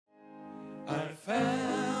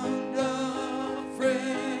found a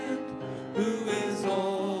friend who is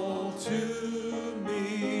all to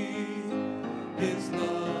me. His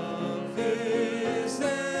love is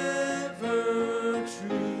ever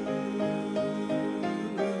true.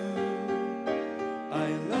 I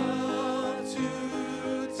love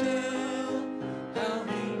to tell how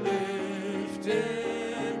he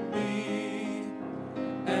lifted me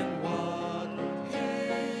and what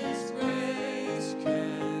his grace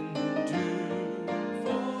can do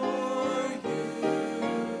for you.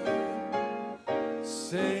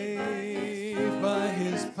 Saved by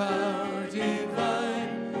his power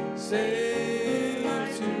divine,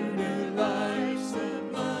 saved to new life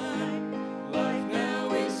sublime. Life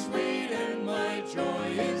now is sweet and my joy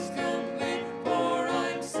is complete, for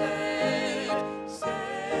I'm saved,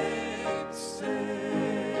 saved,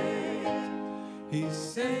 saved. He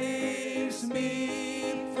saves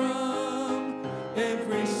me from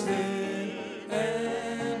every sin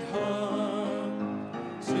and harm,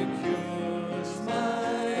 secures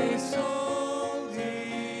my soul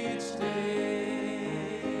each day.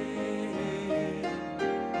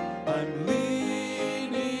 I'm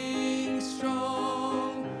leaning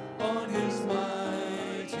strong on his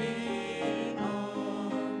mighty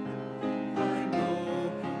arm. I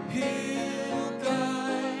know he'll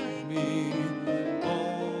guide me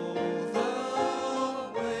all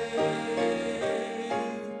the way.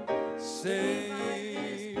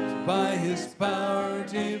 Saved by his power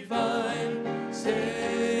divine,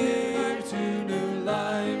 saved to new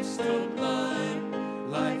life sublime.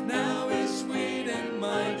 Life now is sweet and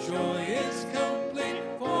my joy is complete,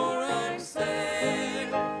 for I'm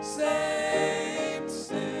saved, saved,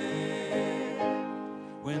 saved.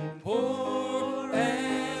 When poor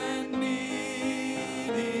and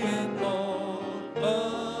needy and all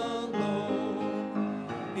alone,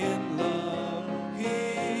 in love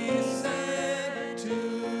he said to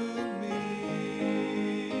me,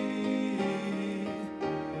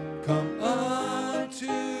 come unto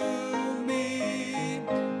me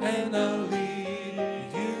and I'll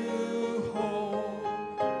lead you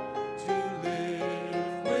home to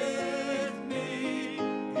live with me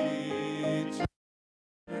eternally.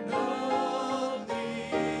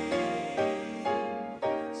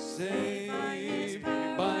 Saved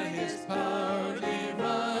by his power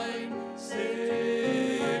divine,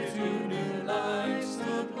 saved to new life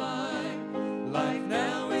sublime. Life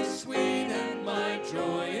now is sweet and my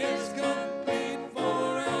joy is complete,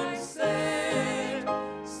 for I'm saved,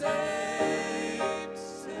 saved,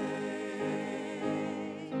 saved.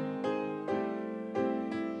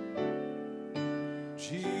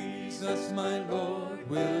 Jesus, my Lord,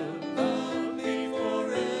 will love me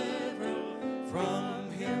forever. From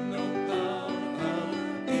him no power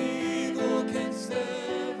of evil can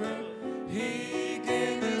sever. He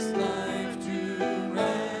gave his life to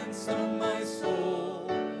ransom my soul.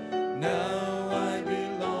 Now I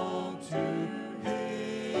belong to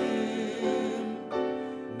him.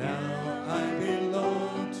 Now I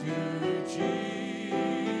belong to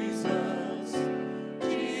Jesus.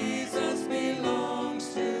 Jesus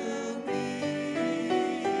belongs to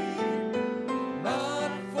me.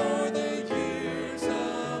 Not for the years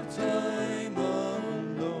of time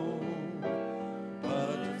alone,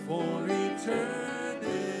 but for eternity.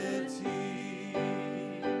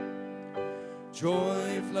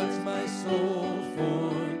 Joy floods my soul,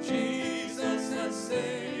 for Jesus has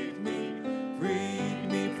saved me, freed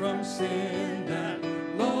me from sin that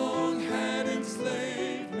long had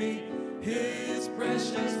enslaved me. His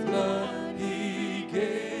precious blood he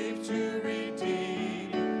gave to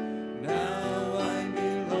redeem. Now I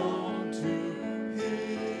belong to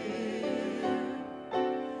him.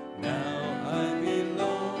 Now I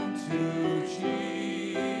belong to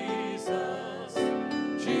Jesus.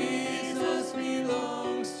 Jesus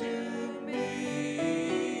belongs to me.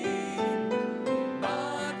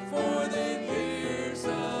 Not for the years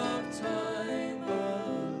of time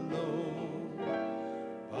alone,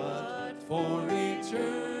 but for eternity.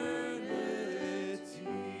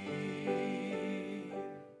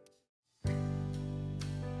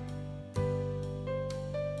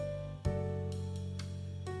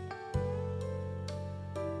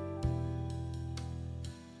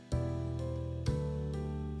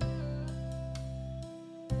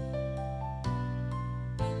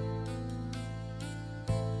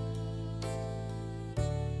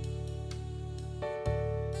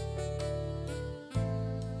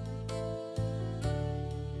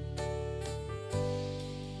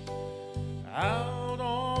 Out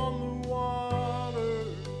on the water,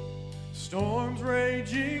 storms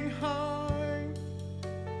raging high.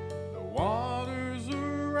 The waters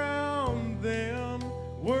around them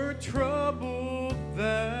were troubled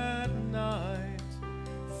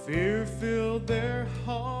Fear filled their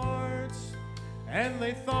hearts, and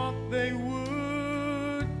they thought they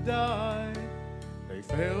would die. They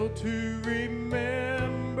failed to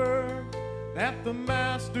remember that the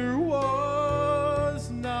Master was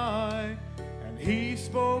nigh, and he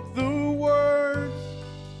spoke the words,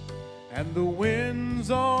 and the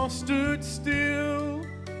winds all stood still.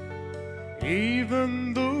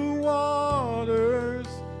 Even the waters,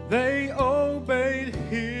 they obeyed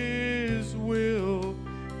his will.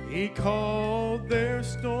 He called their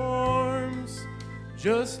storms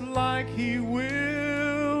just like he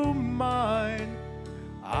will mine.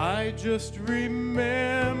 I just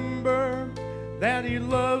remember that he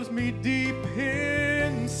loves me deep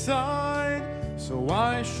inside. So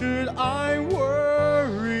why should I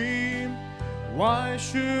worry? Why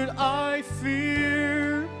should I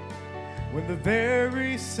fear? When the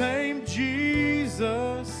very same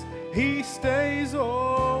Jesus, he stays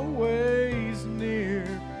always near.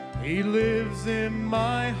 He lives in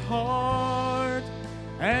my heart,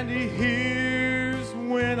 and he hears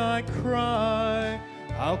when I cry.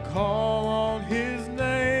 I'll call on his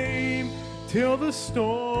name till the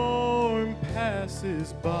storm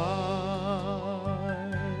passes by.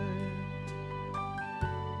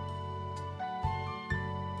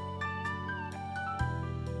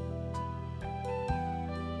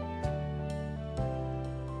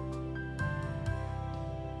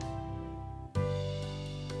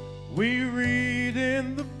 We read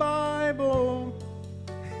in the Bible,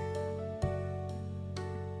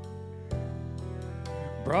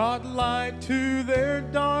 brought light to their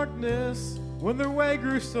darkness when their way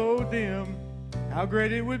grew so dim. How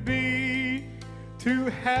great it would be to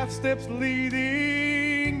have steps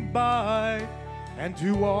leading by and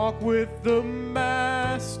to walk with the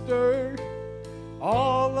Master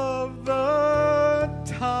all of the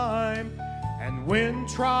time. And when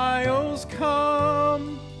trials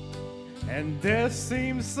come and death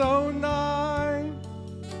seems so nigh,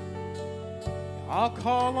 I'll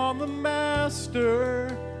call on the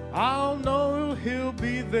Master. I'll know he'll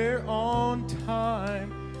be there on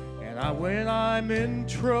time. And when I'm in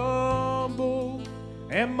trouble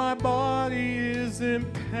and my body is in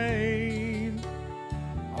pain,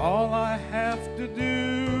 all I have to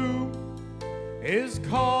do is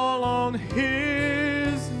call on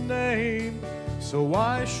his name. So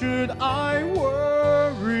why should I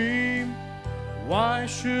worry? Why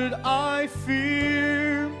should I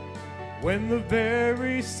fear? When the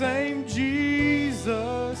very same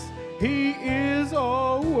Jesus, he is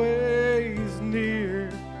always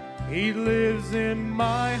near. He lives in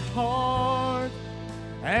my heart,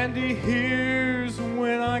 and he hears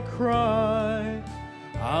when I cry.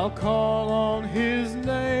 I'll call on his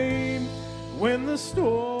name when the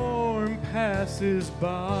storm passes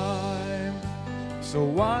by. So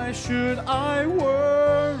why should I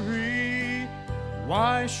worry?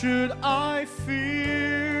 Why should I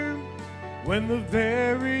fear? When the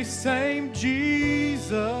very same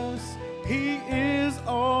Jesus, he is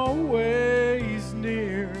always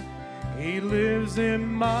near. He lives in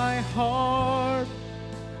my heart,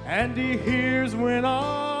 and he hears when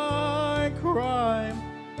I cry.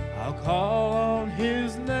 I'll call on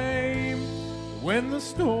his name when the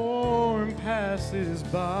storm passes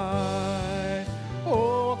by.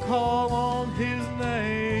 Oh, call on his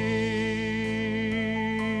name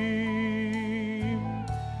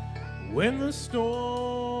when the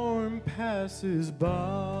storm passes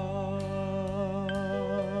by.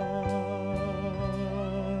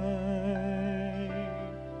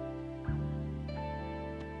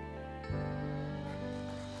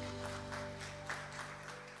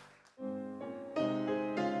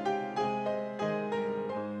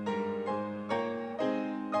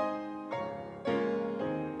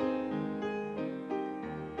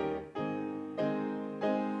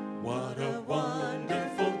 What a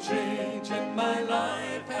wonderful change in my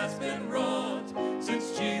life has been wrought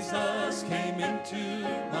since Jesus came into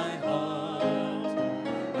my heart.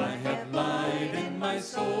 I have light in my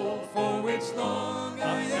soul for which long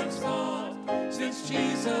I have sought since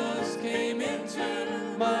Jesus came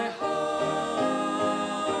into my heart.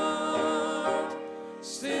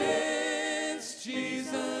 Since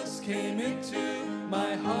Jesus came into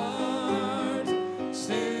my heart.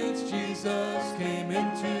 Since Jesus came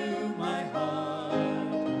into my heart.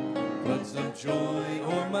 Floods of joy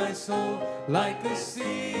o'er my soul like the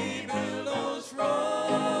sea billows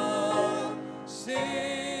roll.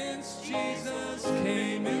 Since Jesus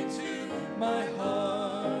came into my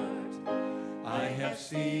heart, I have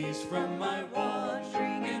ceased from my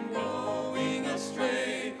wandering and going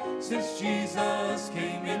astray. Since Jesus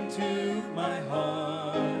came into my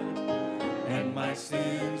heart, and my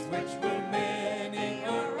sins, which were many,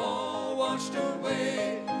 are all washed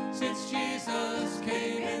away since Jesus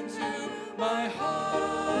came into my heart.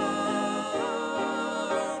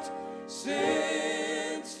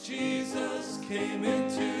 Since Jesus came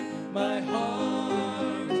into my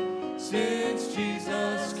heart. Since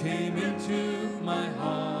Jesus came into my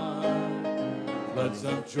heart. Floods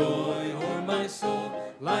of joy o'er my soul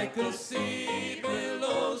like a sea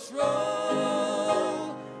billows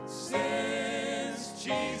roll. Since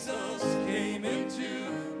Jesus came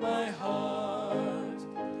into my heart.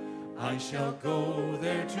 I shall go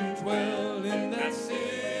there to dwell in that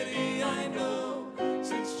city I know.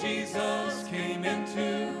 Since Jesus came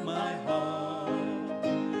into my heart.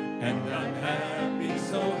 And I'm happy,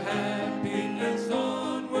 so happy as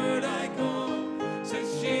onward I go.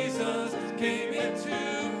 Since Jesus came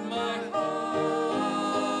into my heart.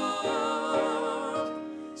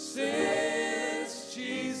 Since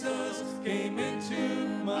Jesus came into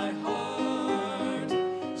my heart.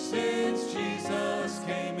 Since Jesus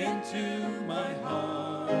came into my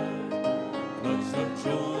heart. Floods of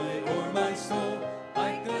joy o'er my soul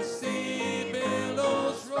like the sea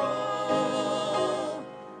billows roll.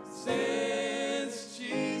 Since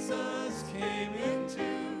Jesus came into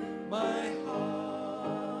my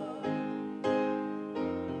heart.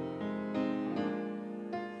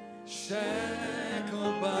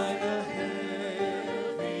 Shackled by a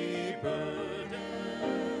heavy burden,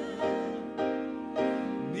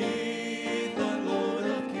 'neath the load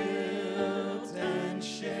of guilt and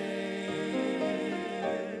shame,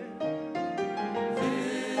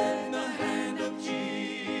 then the hand of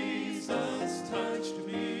Jesus touched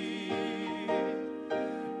me,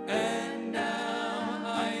 and now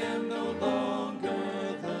I am no longer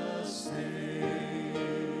the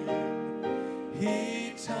same. He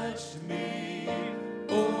touched me,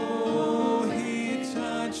 oh, he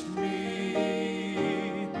touched me,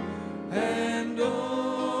 and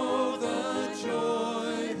oh, the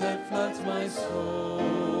joy that floods my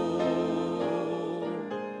soul.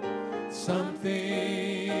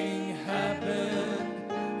 Something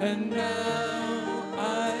happened, and now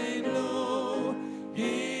I know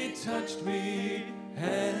he touched me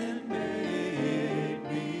and made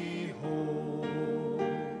me whole.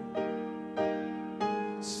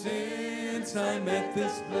 Since I met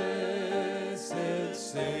this blessed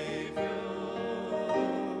Savior,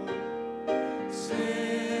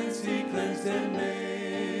 since he cleansed and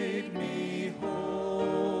made me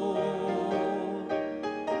whole,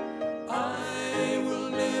 I will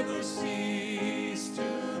never cease to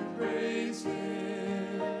praise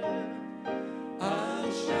him.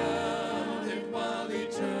 I'll shout it while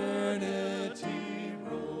eternity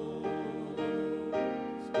rolls.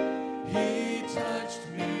 He touched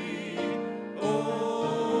me,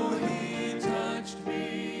 oh, he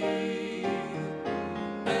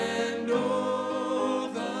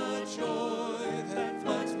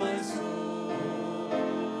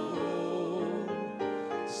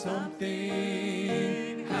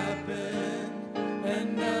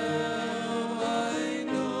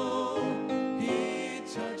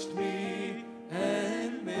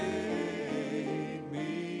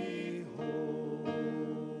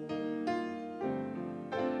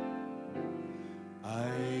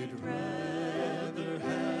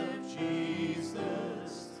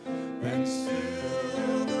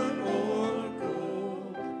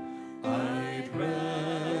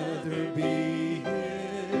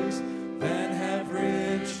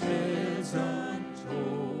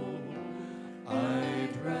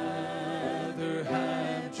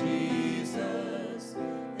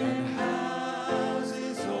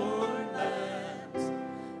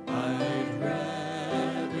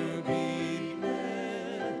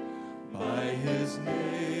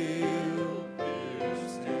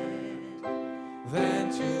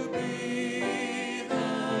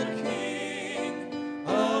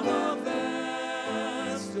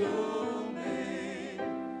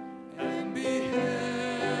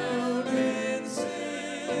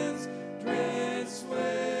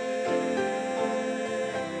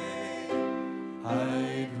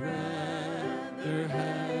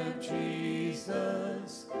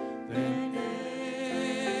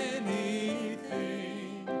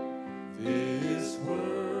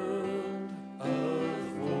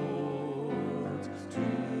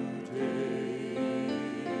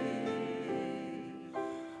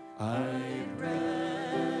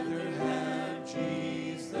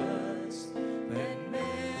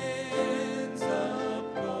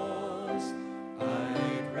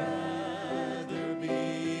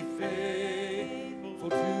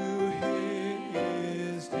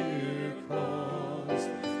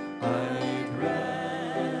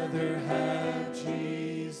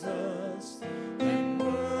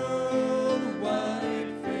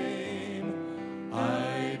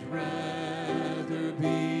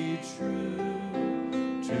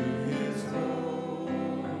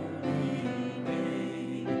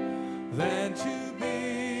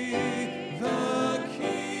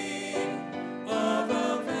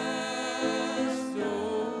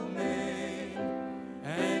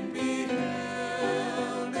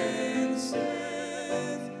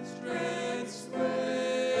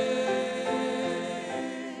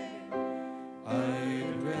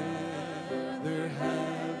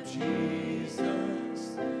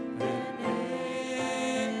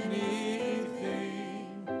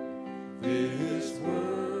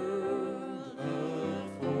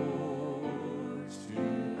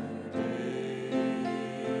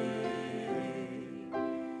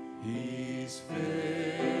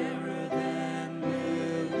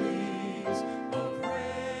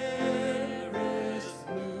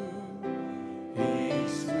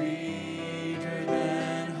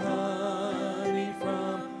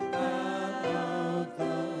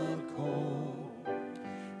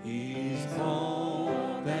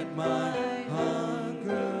my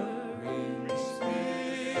hungering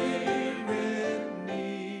spirit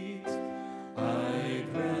needs. I'd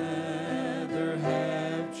rather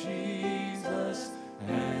have Jesus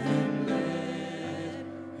and let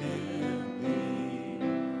him be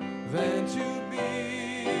than to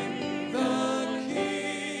be the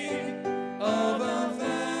king of a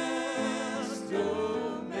vast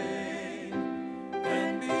domain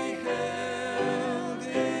and be held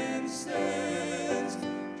in sin's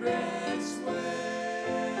dread sway.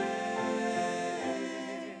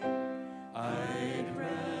 I'd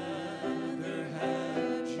rather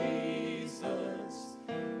have Jesus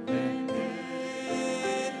than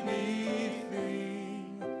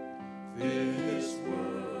anything this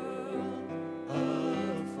world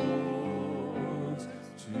affords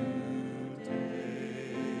today.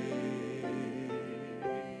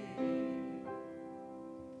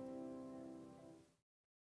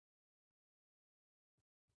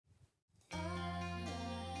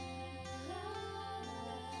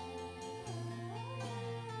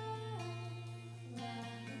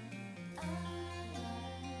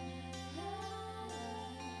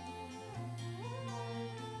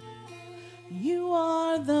 You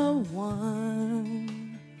are the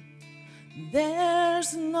one,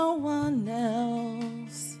 there's no one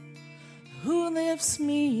else who lifts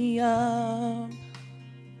me up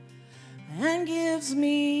and gives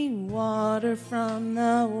me water from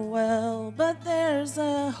the well. But there's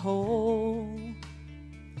a hole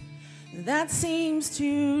that seems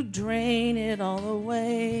to drain it all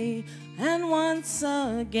away, and once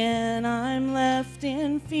again I'm left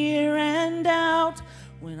in fear and doubt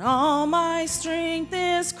when all my strength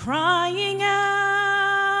is crying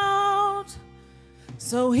out.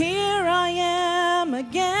 So here I am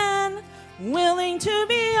again, willing to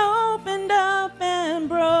be opened up and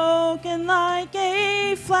broken like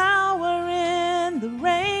a flower in the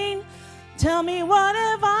rain. Tell me, what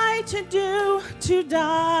have I to do to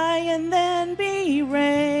die and then be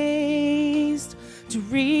raised, to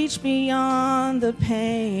reach beyond the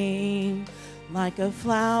pain like a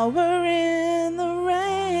flower in the rain?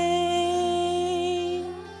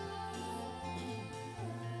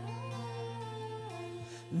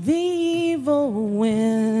 The evil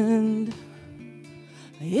wind,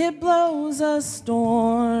 it blows a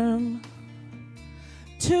storm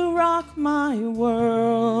to rock my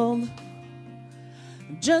world.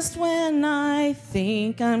 Just when I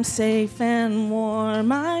think I'm safe and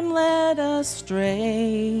warm, I'm led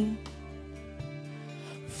astray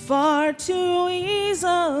far too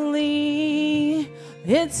easily.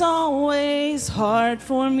 It's always hard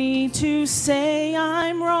for me to say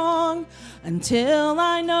I'm wrong until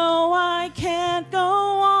I know I can't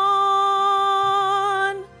go on.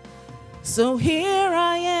 So here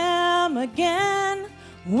I am again,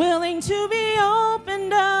 willing to be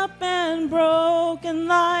opened up and broken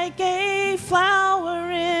like a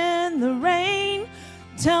flower in the rain.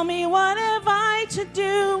 Tell me, what have I to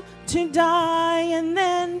do to die and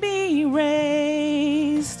then be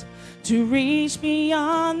raised, to reach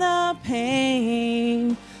beyond the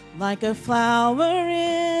pain like a flower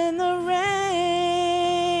in the rain?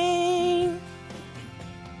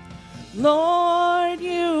 Lord,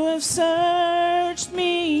 you have searched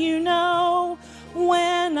me, you know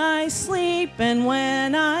when I sleep and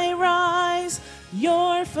when I rise.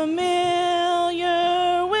 You're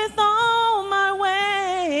familiar with all my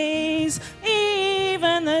ways.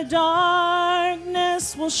 Even the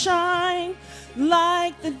darkness will shine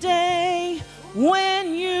like the day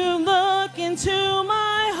when you look into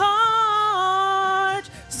my heart.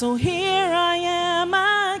 So here I am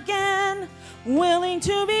again, willing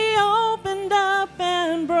to be opened up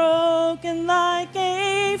and broken like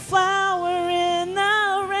a flower in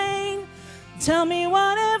the rain. Tell me,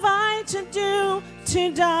 what have I to do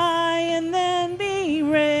to die and then be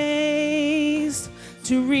raised,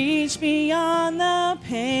 to reach beyond the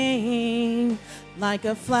pain like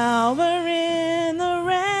a flower in the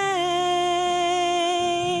rain,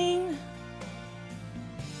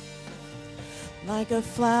 like a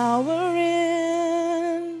flower in